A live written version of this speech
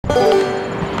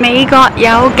美國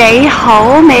有幾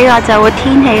好？美國就會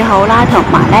天氣好啦，同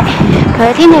埋呢，佢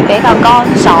嘅天氣比較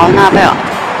乾爽啦。譬如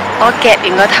我夾完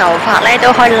個頭髮呢，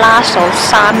都可以last到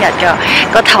3日㗎，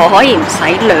個頭可以唔使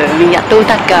2日都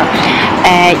得㗎。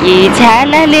而且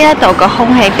呢，呢一度個空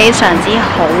氣非常之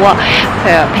好啊，譬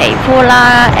如皮膚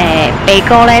啦、鼻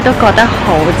哥呢都覺得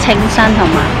好清新同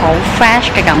埋好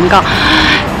fresh 嘅感覺。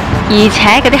而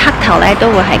且嗰啲黑頭咧都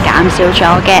會係減少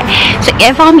咗嘅。食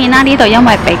嘢方面啦，呢度因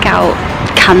為比較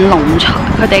近農場，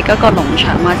佢哋嗰個農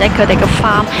場或者佢哋嘅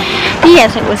farm 啲嘢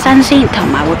食會新鮮同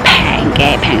埋會平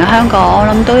嘅，平過香港，我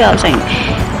諗都有成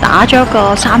打咗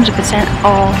個30%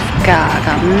 off 㗎。咁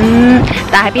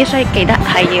但係必須記得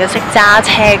係要識揸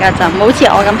車㗎，就唔好似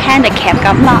我咁 handicap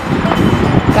咁啦。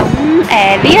咁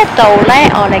呢一度呢，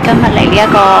我哋今日嚟呢一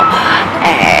個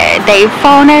地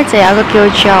方呢，就有個叫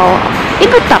做應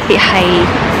該特別係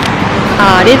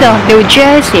呢度 New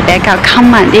Jersey 比較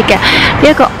common 啲嘅呢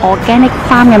一個 organic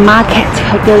farm 嘅 market，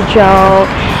 佢叫做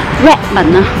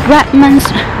Redmond's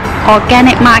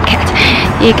Organic Market。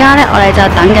而家呢，我哋就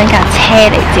等緊架車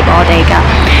嚟接我哋㗎。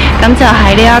咁就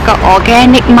喺呢一個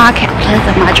organic market 咧，就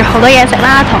買咗好多嘢食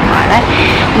啦，同埋呢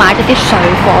買咗啲水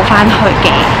果返去嘅。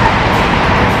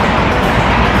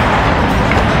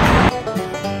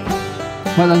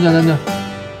喂，等陣。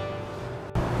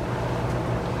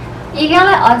而家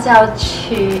咧我就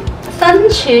身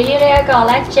處於呢一個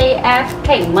咧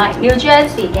JFK 唔係 New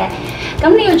Jersey 嘅，咁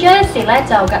New Jersey 咧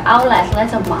就嘅 outlet 咧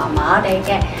就麻麻地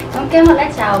嘅，咁今日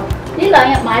咧就呢2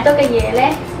日買到嘅嘢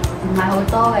咧唔係好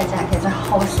多嘅咋，其實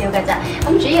好少嘅咋，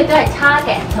咁主要都係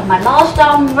Target 同埋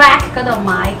Normstorm Rack 嗰度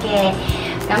買嘅，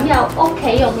咁有屋企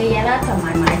用嘅嘢啦，同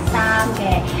埋買衫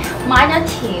嘅，買咗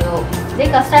條呢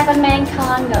個 7 man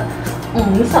con 嘅50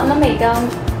蚊美金，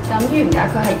咁原價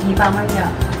佢係200蚊㗎。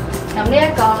咁呢一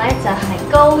個咧就係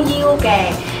高腰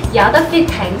嘅，有得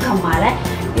fitting， 同埋咧，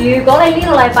如果你呢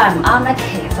個禮拜唔啱咧，其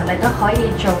實你都可以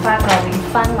做翻個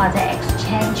refund 或者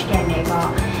exchange 嘅美國。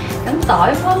咁袋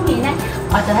方面咧，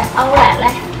我就喺 Outlet 咧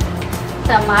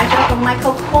就買咗個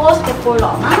Michael Kors 嘅背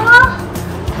囊啦，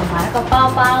同埋一個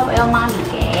包包俾我媽咪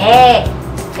嘅，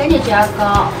跟住仲有個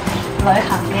旅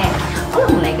行嘅，可能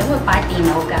嚟緊會擺電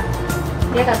腦㗎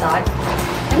呢一個袋。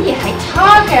咁而喺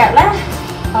Target 咧，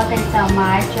我哋就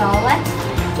買咗咧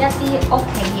一啲屋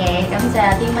企嘢，咁就有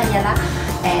啲乜嘢啦？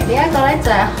呢一個咧就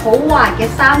係好滑嘅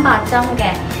300針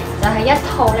嘅，就係一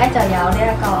套咧就有呢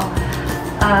一個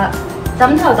枕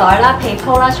頭袋啦、被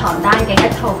鋪啦、床單嘅一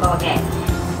套過嘅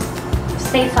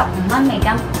，45蚊美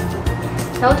金。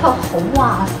有套好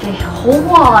滑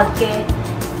嘅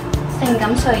性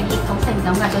感睡衣，好性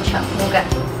感嘅做長褲嘅。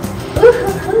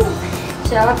仲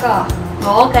有一個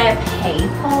我嘅被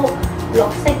鋪。綠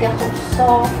色嘅好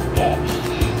soft 嘅，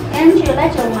跟住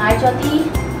咧仲買咗啲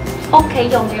屋企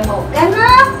用嘅毛巾啦。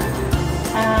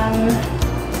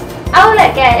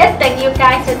Outlet 嘅一定要介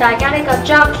紹大家呢個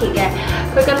Jockey 嘅，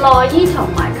佢嘅內衣同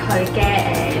埋佢嘅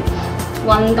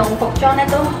運動服裝咧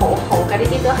都好好嘅，呢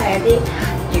啲都係一啲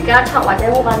瑜伽 top 或者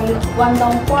運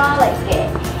動 bra 嚟嘅。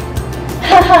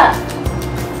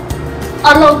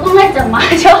我老公咧就買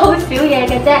咗好少嘢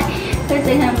嘅啫，佢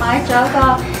淨係買咗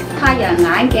個太陽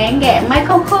眼鏡嘅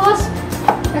Michael Kors，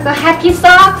 一個 Happy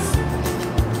Socks，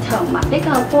 同埋呢個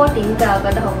波點㗎，我覺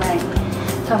得好靚，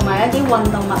同埋一啲運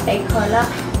動物俾佢啦。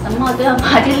咁我都有買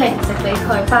啲零食俾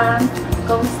佢返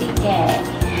公司嘅。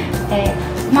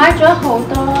買咗好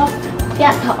多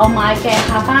我買嘅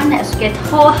Hysan 嘅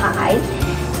拖鞋，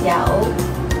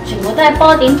全部都係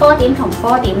波點同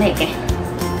波點嚟嘅。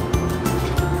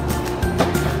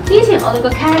之前我哋個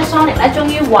Causeway 咧終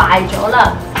於壞咗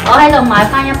啦。我喺度買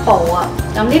翻一部啊，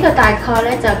咁呢個大概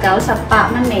咧就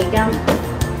98蚊美金。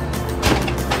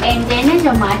And then 咧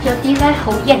就買咗啲咧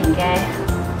好型嘅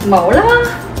帽啦，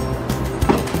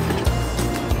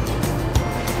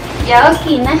有一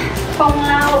件咧風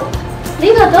褸，呢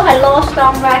個都係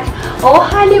Normstorm Rack， 我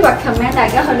highly recommend 大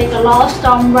家去呢個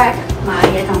Normstorm Rack 買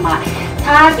嘢，同埋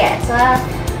Target 啦。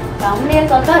咁呢一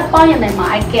個都係幫人哋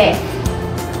買嘅，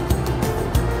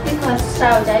呢個係細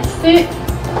路仔書。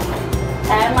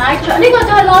買咗呢個都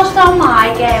係 Normstorm 買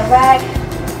嘅 rack，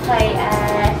 係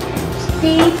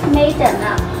Steve Madden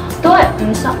啊，都係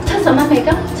70蚊美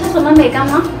金，70蚊美金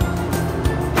啦，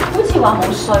好似話冇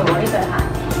稅喎呢對鞋。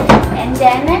And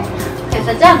then 咧，其實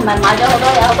真係唔係買咗好多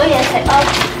嘢，好多嘢食咯，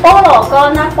菠蘿乾，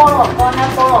呢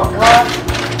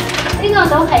個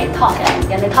都係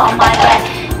人哋託我買嘅，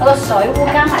有個水壺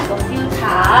加埋個 filter，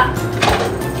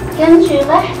 跟住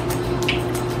咧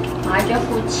買咗副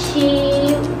超。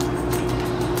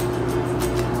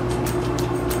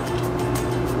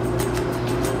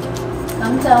咁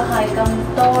就係咁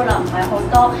多啦，唔係好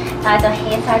多，但係就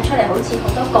hea 晒出嚟，好似好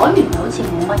多，講完又好似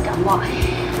冇乜咁喎。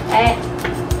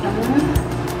咁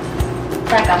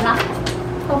就係咁啦，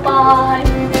拜拜。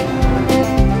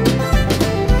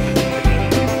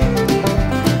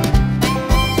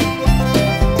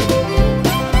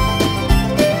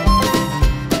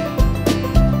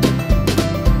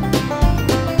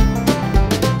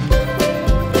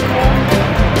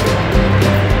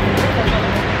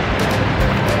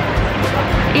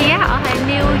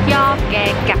嘅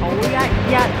911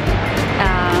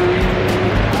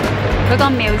嗰個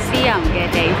museum 嘅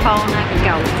地方啦，個舊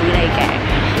址嚟嘅，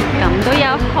咁都有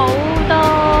好多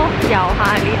遊客喺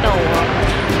呢度喎。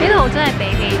呢度真係比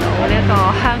起到呢個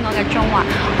香港嘅中環，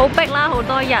好逼啦，好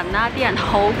多人啦，啲人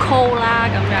好 cool 啦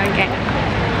咁樣嘅。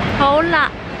好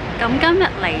啦，咁今日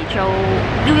嚟做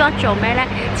New York 做咩呢？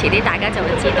遲啲大家就會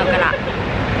知道噶啦。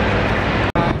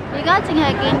而家淨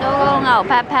係見到嗰個牛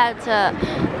pat pat 啫。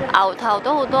牛頭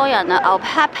都好多人啊，牛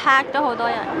pat pat 都好多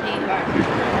人添。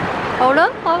好啦，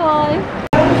拜拜。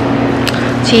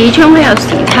始終都有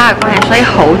時差嘅關係，所以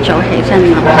好早起身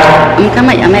啊。咁今日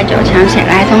有咩早餐食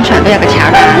咧？通常都有個炒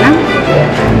蛋啦，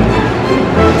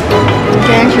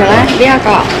跟住咧呢一個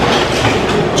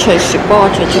脆雪波我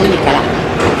最中意噶啦。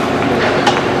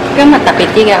今日特別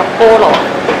啲嘅菠蘿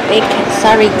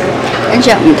bacon，sorry， 跟住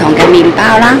有唔同嘅麵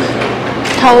包啦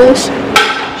 ，toast。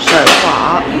水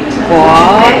果、果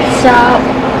汁，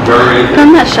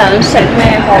今日想食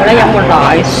咩好咧？有冇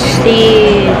奶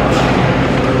先？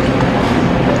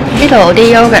呢度啲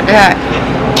yogurt 都係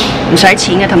唔使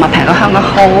錢嘅，同埋平過香港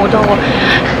好多。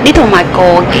呢度賣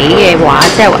個幾嘅話，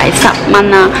即係為10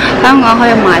蚊啦，香港可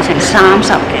以賣成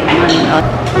30幾蚊咯。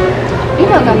呢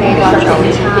度嘅美國早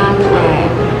餐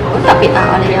好特別啊！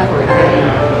我哋有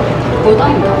好多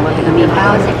唔同類型嘅麵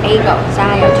包，食 bagel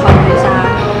沙，有菜沙。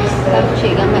跟住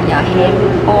今日有 ham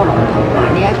菠蘿同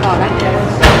埋呢一個咧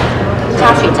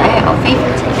炸薯仔係我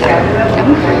favourite 嚟㗎，咁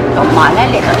同埋咧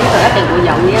嚟到呢度一定會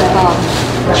有呢一個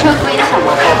chocolate 同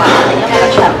埋波霸，因為個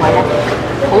腸胃咧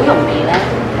好容易咧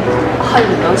去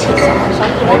唔到廁所，所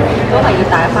以咧都係要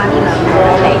帶翻呢兩個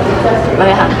嚟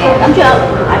旅行嘅。咁仲有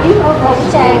埋邊嗰個好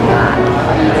正啊！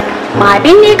埋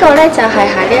邊呢個咧就係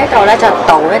喺呢一度咧就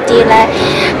倒一啲咧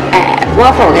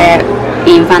waffle 嘅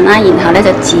澱粉啦，然後咧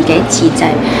就自己自製，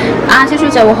晏少少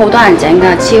就會好多人整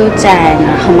㗎，超正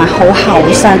啊，同埋好厚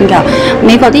身㗎。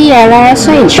美國啲嘢咧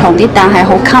雖然重啲，但係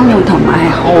好襟用同埋係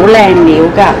好靚料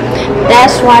㗎。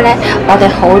That's why 咧，我哋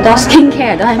好多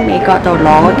skincare 都喺美國度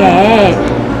攞嘅。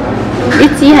呢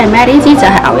支係咩？呢支就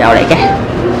係牛油嚟嘅。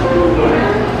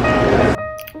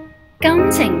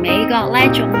今程美國咧，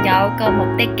仲有個目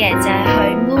的嘅就係去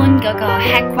Moon 嗰個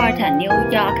headquarter New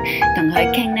York，同佢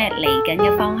傾咧嚟緊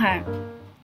嘅方向。